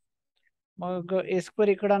 square. मग a square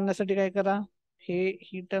इकडे आणण्यासाठी काय करा,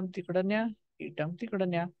 ही term तिकडे न्या, ही term तिकडे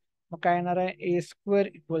न्या. मग काय येणार आहे, a square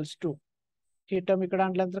equals to, he term इकडे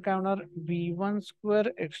आणल्यानंतर काय होणार, v1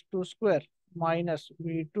 square x2 square minus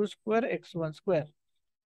v2 square x1 square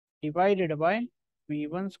divided by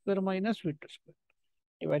v1 square minus v2 square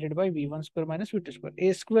divided by v1 square minus v2 square.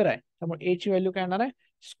 A square आहे त्यामुळे ए ची value काय येणार आहे,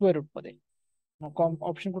 स्क्वेअर रूट मध्ये. मग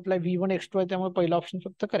ऑप्शन कुठला आहे, v1 x2 आहे त्यामुळे पहिला ऑप्शन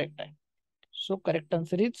फक्त करेक्ट आहे. So correct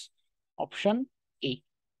answer is option A.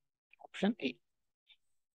 Option A.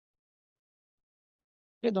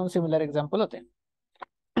 हे दोन सिमिलर एक्झाम्पल होते.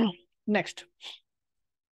 नेक्स्ट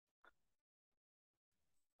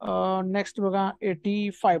नेक्स्ट बघा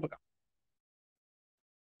 85 बघा,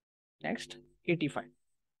 नेक्स्ट 85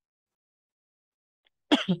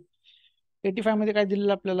 85 मध्ये काय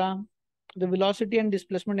दिलेलं आपल्याला, the velocity and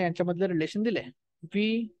displacement यांच्यामधलं relation दिले, v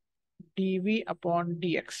dv upon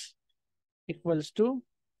dx equals to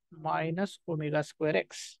minus omega square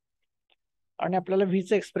x. आणि आपल्याला v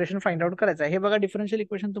चं एक्सप्रेशन फाइंड आउट करायचं आहे. हे बघा डिफरन्शियल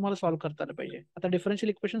इक्वेशन तुम्हाला सॉल्व्ह करता आलं पाहिजे. आता डिफरन्शियल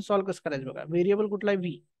इक्वेशन सॉल्व्ह कसं करायचं बघा, व्हेरिएबल कुठला आहे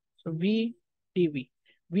v, so v dv,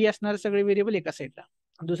 v असणारे सगळे व्हेरिएबल एका साईडला,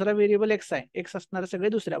 दुसरा व्हेरिएबल x आहे, x असणारे सगळे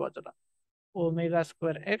दुसऱ्या बाजूला, omega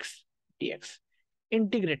square x dx.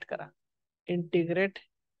 Integrate करा, इंटिग्रेट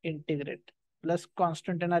इंटिग्रेट प्लस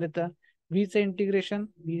कॉन्स्टंट येणार इथं, v चं integration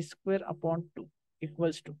v square upon 2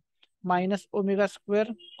 equals to minus omega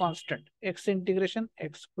square constant x integration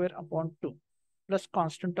x square upon 2 plus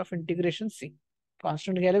constant of integration C.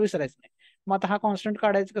 Constant घ्यायला विसरायचं नाही. मग आता हा constant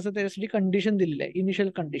काढायचं कसं, त्याच्यासाठी कंडिशन दिलेली आहे, initial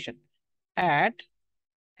condition at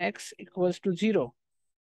x equals to 0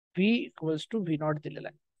 v equals to v not दिलेला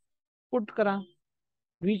आहे. पुट करा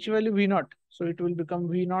v ची value v not, so it will become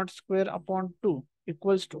v not square upon 2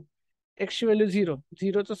 equals to x ची व्हॅल्यू 0,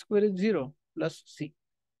 0 चा square is 0 plus c.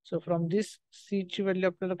 So from this c ची value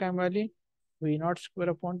आपल्याला काय मिळाली, v not square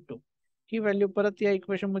upon 2. He value परत या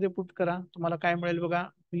equation मध्ये put करा, तुम्हाला काय मिळेल बघा,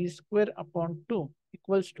 v square upon 2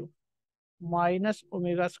 equals to minus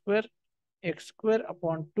omega square x square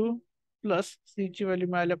upon 2 plus c ची व्हॅल्यू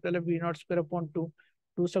मिळाली आपल्याला v नॉट स्क्वेअर अपॉन 2.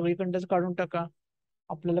 2 सगळीकडे काढून टाका,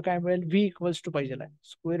 आपल्याला काय मिळेल, व्ही इक्वल्स टू पाहिजे आहे,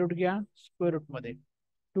 स्क्वेअर रूट घ्या, स्क्वेअर रूट मध्ये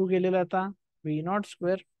 2 गेलेला, आता V not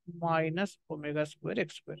square minus omega square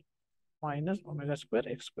x square minus omega square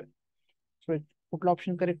x square. So कुठला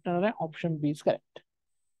ऑप्शन करेक्ट येणार आहे, ऑप्शन बी इज करेक्ट.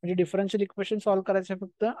 म्हणजे डिफरन्शियल इक्वेशन सॉल्व्ह करायचं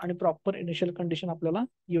फक्त आणि प्रॉपर इनिशियल कंडिशन आपल्याला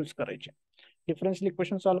यूज करायचे. डिफरन्शियल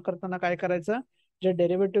इक्वेशन सॉल्व्ह करताना काय करायचं, जे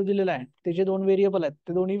डेरिव्हेटिव्ह दिलेलं आहे ते जे दोन व्हेरिएबल आहेत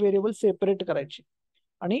ते दोन्ही व्हेरिएबल सेपरेट करायचे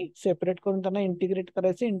आणि सेपरेट करून त्यांना इंटिग्रेट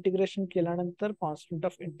करायचे. इंटिग्रेशन केल्यानंतर कॉन्स्टंट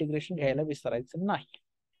ऑफ इंटिग्रेशन घ्यायला विसरायचं नाही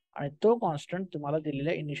आणि तो कॉन्स्टंट तुम्हाला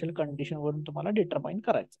दिलेल्या इनिशियल कंडिशन वरून तुम्हाला डिटरमाइन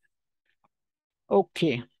करायचा.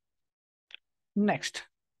 Okay, next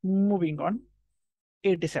moving on.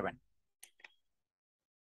 87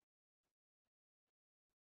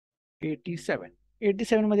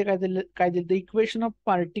 मध्ये काय दिलं, the equation of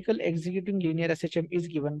particle executing linear SHM is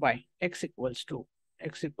given by x equals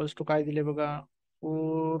to काय दिले बघा,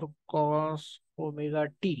 4 cos omega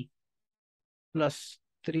T plus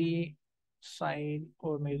 3 sin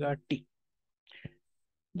omega T.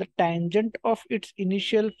 The tangent of its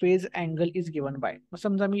initial phase angle is given by.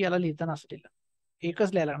 समजा मी याला लिहिताना असं लिहिलं,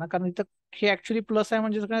 एकच लिहायला लागणार कारण इथं हे ऍक्च्युली प्लस आहे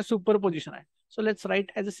म्हणजे काय सुपर पोझिशन आहे. So let's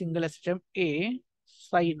write as a single SHM A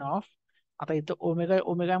sign of, आता इथं ओमेगा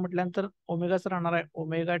ओमेगा म्हटल्यानंतर ओमेगाच राहणार आहे,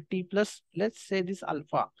 omega T plus let's say this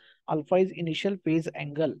alpha. Alpha is initial phase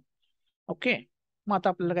angle. Okay, मग आता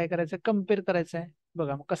आपल्याला काय करायचं, कम्पेअर करायचं आहे.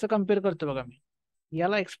 बघा मग कसं कम्पेअर करतो बघा मी,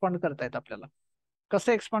 याला एक्सपांड करता येत आपल्याला.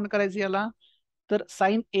 कसं एक्सपांड करायचं याला, तर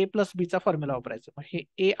साइन ए प्लस बी चा फॉर्म्युला वापरायचा. मग हे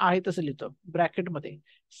ए आहे तसं लिहितो ब्रॅकेटमध्ये,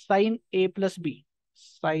 sign A plus B,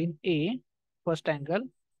 sign A first angle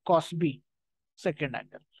cos B second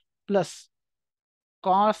angle plus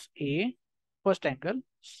cos A first angle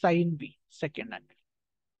sine B second angle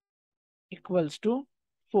equals to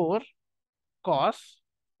 4 cos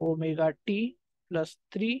omega T plus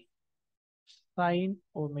 3 sine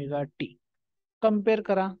omega T. Compare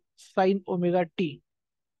करा sine omega T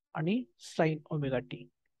आणि sine omega T.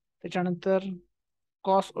 त्याच्यानंतर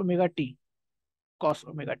cos omega T, cos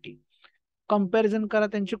omega T. Comparison करा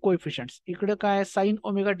त्यांचे कोएफिशियंट्स. इकडे काय sine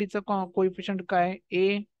omega टीचा coefficient काय,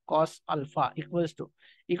 ए cos alpha equals to,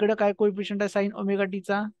 इकडे काय कोएफिशियंट आहे साइन ओमेगा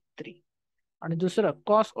टीचा 3 आणि दुसरं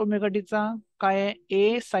कॉस ओमेगा टीचा काय आहे,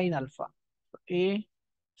 ए sine alpha, A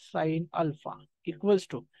sine alpha equals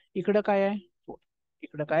to, इकडे काय आहे 4,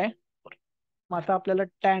 इकडे काय आहे 4. मग आता आपल्याला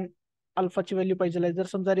टॅन अल्फाची व्हॅल्यू पाहिजे. जर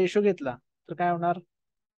समजा रेशो घेतला तर काय होणार,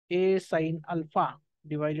 ए sine alpha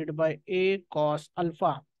divided by A cos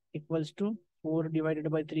alpha equals to 4 divided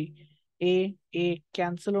by 3. A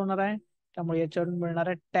cancel होणार आहे, त्यामुळे याच्यावरून मिळणार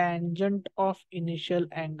आहे tangent of initial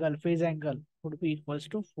angle phase angle would be equals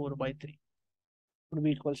to 4/3, would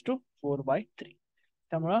be equals to 4/3.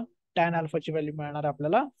 त्यामुळं टॅन अल्फाची व्हॅल्यू मिळणार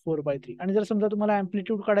आपल्याला 4/3. आणि जर समजा तुम्हाला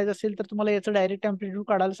अँप्लिट्यूड काढायचं असेल तर तुम्हाला याचं डायरेक्ट अँप्लिट्यूड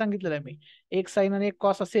काढायला सांगितलेलं आहे मी. एक साइन आणि एक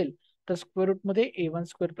कॉस असेल तर स्क्वेअर रूट मध्ये a1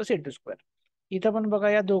 square plus a2 square. इथं पण बघा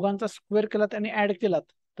या दोघांचा स्क्वेअर केलात आणि ऍड केलात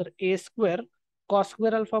तर a square cos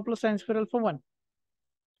square alpha plus sine square alpha 1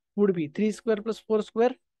 would be 3 square plus 4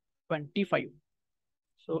 square 25.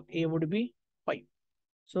 So a would be 5.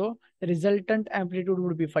 So resultant amplitude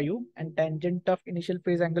would be 5 and tangent of initial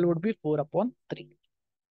phase angle would be 4/3.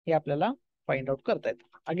 हे आपल्याला find out करता येतं.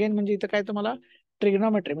 Again म्हणजे इथं काय तुम्हाला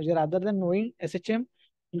trigonometry म्हणजे rather than knowing SHM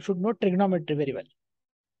you should know trigonometry very well.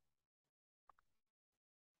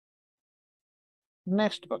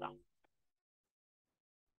 Next बघा,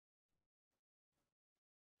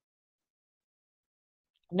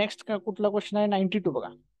 नेक्स्ट का कुठला क्वेश्चन आहे 92 बघा.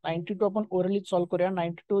 92 आपण ओरली सॉल्व करूया.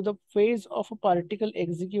 92 the phase of a particle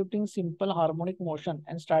executing simple harmonic motion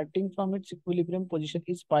and starting from its equilibrium position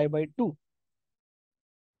is π/2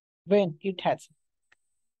 when it has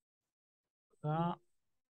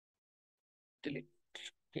delete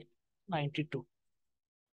 92.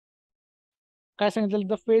 काय सांगितलं,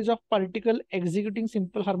 the phase of particle executing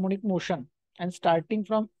simple harmonic motion and starting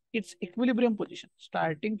from its equilibrium position.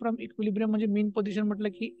 Starting from equilibrium म्हणजे मीन position म्हटलं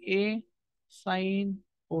की ए sine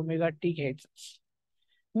omega T घ्यायचं.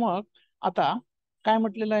 मग आता काय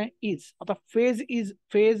म्हटलेलं आहे, इज. आता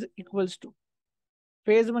फेज इक्वल्स टू,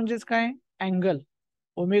 फेज म्हणजेच काय, angle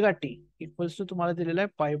omega T equals to तुम्हाला दिलेला आहे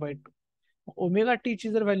π/2. ओमेगा टी ची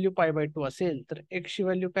जर व्हॅल्यू π/2 असेल तर एक्स ची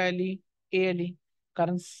व्हॅल्यू काय आली, ए आली,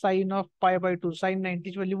 कारण साइन ऑफ π/2 साइन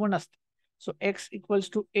 90 ची व्हॅल्यू 1 असते. सो एक्स इक्वल्स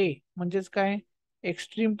टू ए म्हणजेच काय,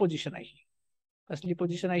 एक्स्ट्रीम पोझिशन आहे. कसली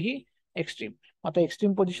पोझिशन आहे ही, एक्स्ट्रीम. आता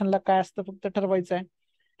एक्स्ट्रीम पोझिशनला काय असतं फक्त ठरवायचं आहे.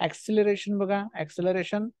 ऍक्सिलरेशन बघा,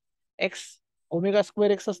 acceleration x omega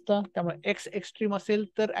square x असतं, त्यामुळे एक्स एक्स्ट्रीम असेल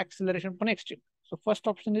तर ऍक्सिलरेशन पण extreme. So first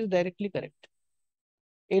option is directly correct.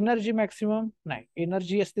 Energy maximum नाही,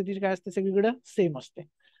 एनर्जी असते ती काय असते सगळीकडे सेम असते.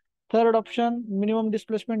 थर्ड ऑप्शन मिनिमम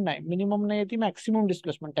डिस्प्लेसमेंट नाही, मिनिमम नाही ती मॅक्सिमम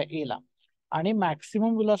डिस्प्लेसमेंट आहे ए ला, आणि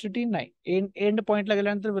मॅक्सिमम वेलोसिटी नाही, एंड पॉइंटला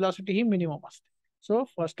गेल्यानंतर वेलोसिटी ही मिनिमम असते. So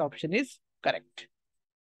first option is correct.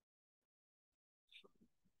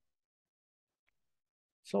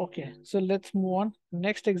 So okay, so let's move on.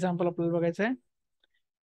 Next example आपल्याला बघायचं आहे.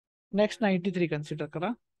 नेक्स्ट 93 कन्सिडर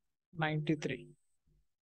करा. 93.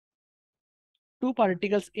 Two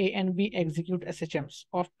particles A and B execute SHMs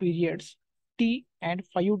of periods t and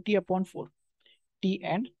 5t upon 4. T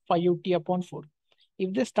and 5t upon 4.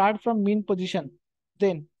 If they start from mean position,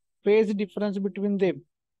 then phase difference between them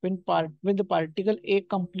when the particle A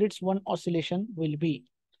completes one oscillation will be.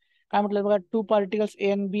 काय म्हटलं बघा, two particles A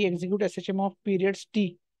and B execute SHM of periods T,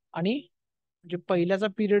 आणि म्हणजे पहिल्याचा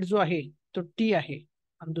period जो आहे तो T आहे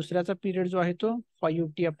आणि दुसऱ्याचा पिरियड जो आहे तो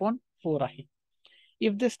 5t/4 आहे.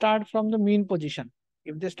 If they start from the mean position,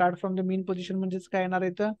 if they start from the mean position म्हणजेच काय येणार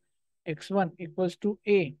आहे तर x1 इक्वल्स टू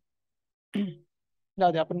ए.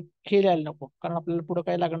 जाऊ दे, आपण हे लिहायला नको कारण आपल्याला पुढे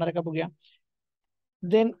काय लागणार आहे का बघूया.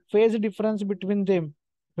 Then phase difference between them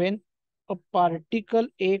when a particle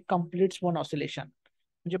A completes one oscillation,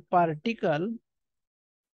 म्हणजे पार्टिकल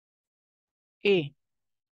ए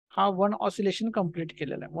हा वन ऑसिलेशन कंप्लीट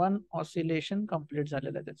केलेला आहे, वन ऑसिलेशन कंप्लीट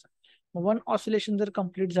झालेला आहे त्याचा. वन ऑसिलेशन जर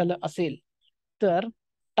कंप्लीट झालं असेल तर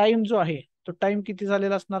टाइम जो आहे तो टाइम किती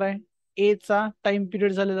झालेला असणार आहे, ए चा टाइम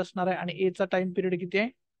पिरियड झालेला असणार आहे, आणि ए चा टाइम पिरियड किती आहे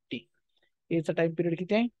टी. ए चा टाइम पिरियड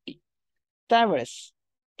किती आहे टी. त्यावेळेस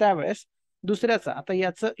त्यावेळेस दुसऱ्याचा, आता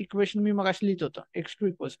याचं इक्वेशन मी मगाशी लिहित होतं x2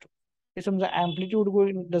 इक्वल्स टू, हे समजा amplitude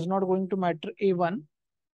does not going to matter a1,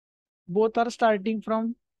 both R starting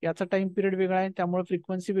from, याचा टाइम पिरियड वेगळा आहे त्यामुळे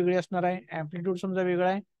फ्रिक्वेन्सी वेगळी असणार आहे, अँप्लिट्यूड समजा वेगळा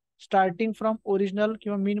आहे, स्टार्टिंग फ्रॉम ओरिजिनल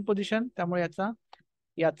किंवा मीन पोझिशन, त्यामुळे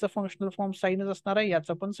याचा फंक्शनल फॉर्म साईनच असणार आहे,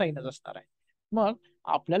 याचा पण साईनच असणार आहे. मग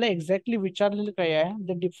आपल्याला एक्झॅक्टली विचारलेलं काय आहे,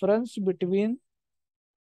 द डिफरन्स बिटवीन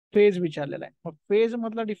फेज विचारलेला आहे. मग फेज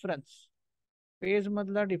मधला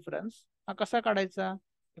डिफरन्स हा कसा काढायचा.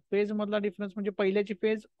 फेज मधला डिफरन्स म्हणजे पहिल्याची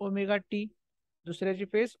फेज ओमेगा टी, दुसऱ्याची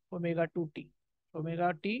phase omega 2t,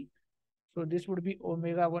 omega T. So this would be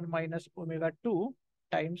omega 1 minus omega 2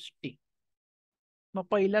 times T. मग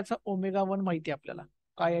पहिल्याचा ओमेगा 1 माहिती आपल्याला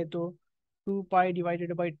काय आहे, तो 2π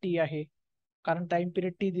डिवायडेड बाय टी आहे कारण टाइम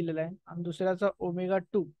पिरियड टी दिलेला आहे, आणि दुसऱ्याचा omega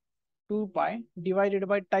 2π divided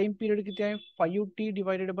by time period किती आहे 5t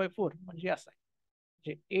डिवायडेड बाय 4, म्हणजे असं आहे,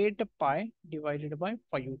 म्हणजे 8π डिवायडेड बाय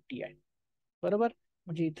 5t आहे. बरोबर,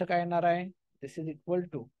 म्हणजे इथं काय येणार आहे, दिस is equal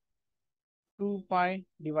to 2π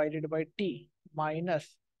divided by T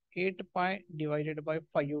minus 8π divided by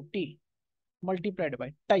 5t multiplied by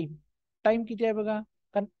time. Time किती आहे बघा,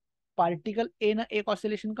 कारण पार्टिकल ए न एक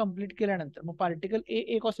ऑसिलेशन कंप्लीट केल्यानंतर, मग पार्टिकल ए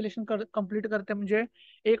एक ऑसिलेशन कंप्लीट करते, म्हणजे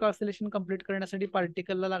एक ऑसिलेशन कंप्लीट करण्यासाठी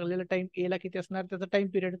पार्टिकलला लागलेला टाइम ए ला किती असणार, त्याचा टाइम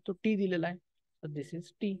पिरियड तो टी दिलेला आहे. So this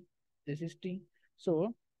is T, this is T.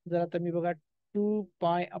 So जर आता मी बघा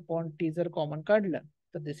 2π/t जर कॉमन काढलं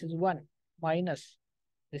तर दिस is 1 minus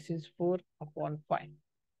this is 4/5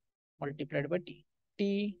 multiplied by T.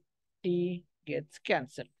 T T gates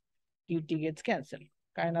cancel, T gates cancel.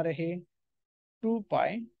 काय येणार आहे 2π,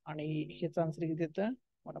 आणि ह्याचा आन्सर किती येतं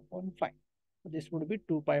 1/5. दिस would be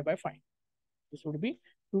 2π/5, this would be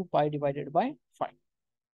 2π divided by 5.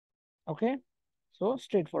 Okay, so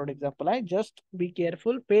straight forward example आहे. Just be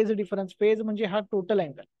careful. Phase difference, phase म्हणजे हा टोटल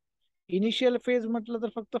अँगल. इनिशियल फेज म्हटलं तर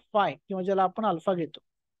फक्त फाय किंवा ज्याला आपण अल्फा घेतो.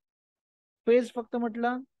 फेज फक्त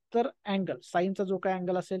म्हटलं तर अँगल, साईनचा जो काय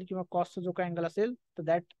अँगल असेल किंवा कॉसचा जो काय अँगल असेल तर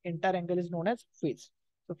that entire angle is non age phase.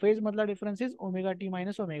 So phase मधला difference is omega T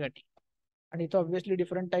minus omega T, आणि इथं ऑब्व्हियसली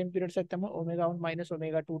डिफरंट टाइम पिरियड्स आहेत त्यामुळे omega 1 minus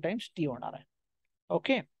omega 2 times T होणार आहे.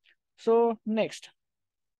 Okay, so next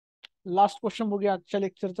last question बघूया आजच्या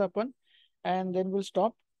लेक्चरचा आपण, and then will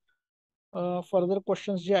stop. Further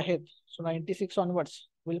questions जे आहेत, so 96 onwards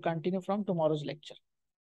will continue from tomorrow's lecture.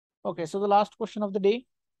 Okay, so the last question of the day,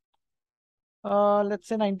 let's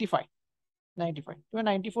say 95 to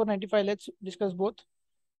 94 95, let's discuss both.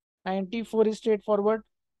 94 is straightforward,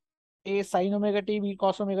 a sin omega t b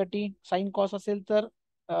cos omega t. sin cos असेल तर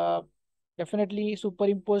definitely super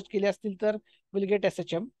impose केले असतील तर will get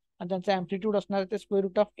SHM, आणि त्यांचा amplitude असणार ते square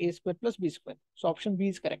route of a square plus b square. So option B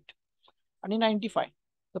is correct. आणि 95,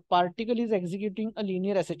 the particle is executing a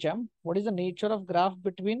linear SHM. What is the nature of graph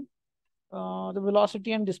between the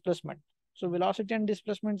velocity and displacement? So velocity and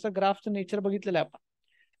displacement चा ग्राफचं nature बघितलेलं आहे आपण.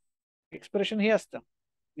 Expression हे असतं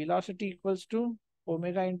velocity equals to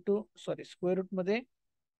omega into square route मध्ये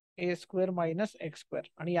ए square minus x square,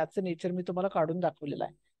 आणि याचं nature मी तुम्हाला काढून दाखवलेलं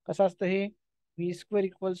आहे. कसं असतं हे, V square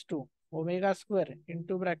equals to omega square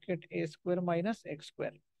into bracket A square minus x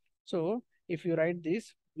square. So if you right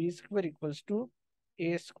this, V square equals to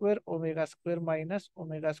A square omega square minus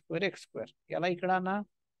omega square x square. याला इकडं आणा,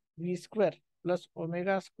 V square plus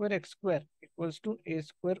omega square x square equals to A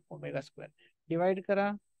square omega square. Divide करा,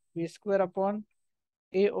 V square upon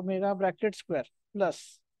A omega bracket square plus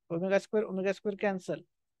omega square cancel,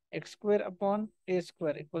 x square upon A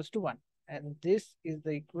square equals to 1. And this is the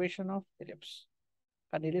equation of ellipse.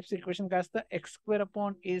 कारण ellipse equation काय असतं, x square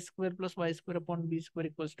upon A square plus y square upon B square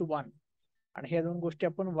equals to 1. आणि ह्या दोन गोष्टी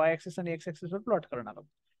आपण Y axis आणि x axis वर प्लॉट करणार आहोत.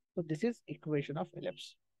 So this is equation of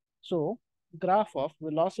ellipse. So graph of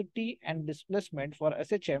velocity and displacement for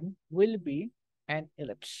SHM will be an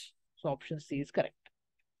ellipse. So option C is correct.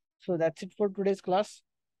 So that's it for today's class.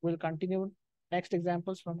 We'll continue next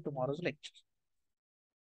examples from tomorrow's lecture.